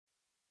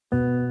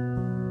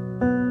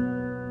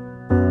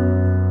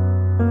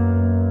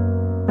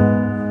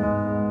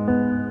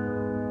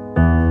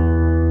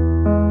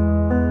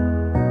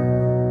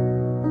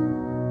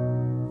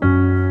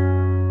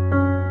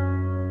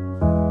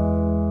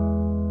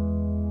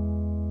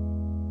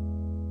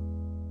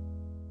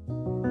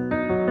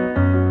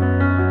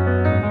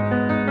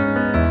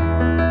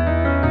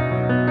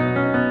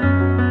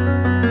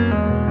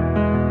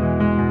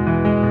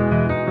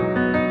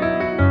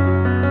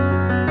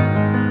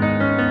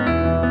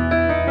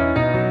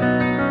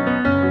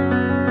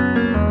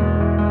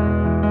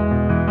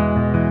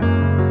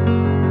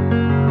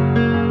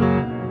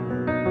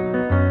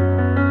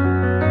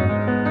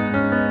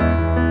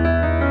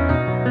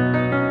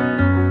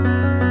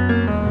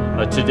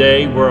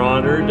Today we're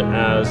honored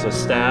as a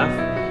staff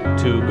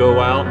to go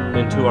out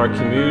into our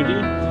community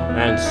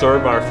and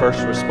serve our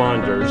first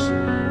responders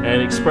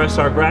and express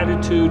our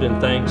gratitude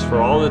and thanks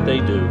for all that they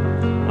do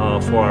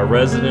for our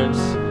residents,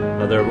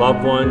 their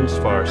loved ones,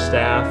 for our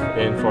staff,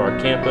 and for our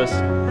campus,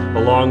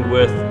 along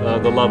with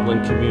the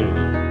Loveland community.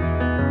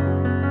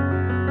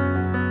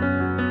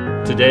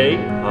 Today,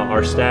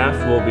 our staff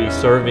will be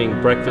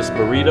serving breakfast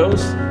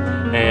burritos,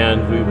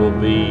 and we will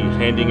be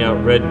handing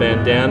out red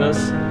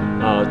bandanas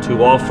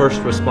to all first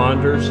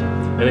responders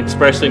and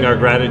expressing our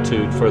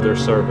gratitude for their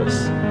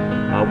service.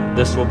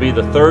 This will be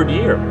the third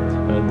year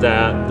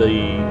that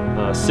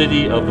the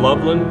City of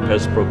Loveland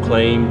has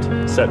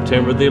proclaimed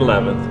September the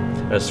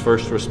 11th as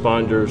First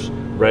Responders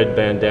Red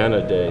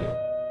Bandana Day.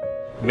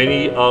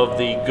 Many of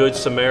the Good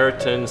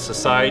Samaritan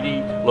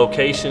Society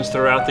locations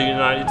throughout the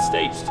United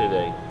States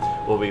today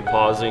will be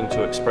pausing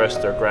to express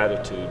their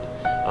gratitude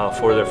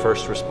for their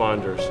first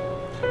responders.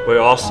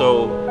 We're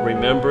also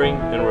remembering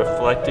and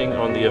reflecting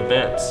on the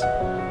events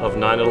of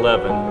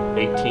 9/11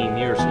 18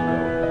 years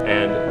ago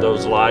and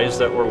those lives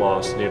that were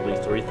lost, nearly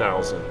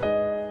 3,000.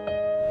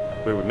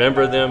 We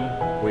remember them,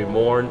 we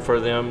mourn for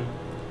them,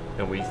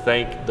 and we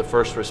thank the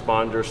first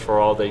responders for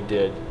all they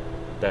did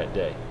that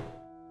day.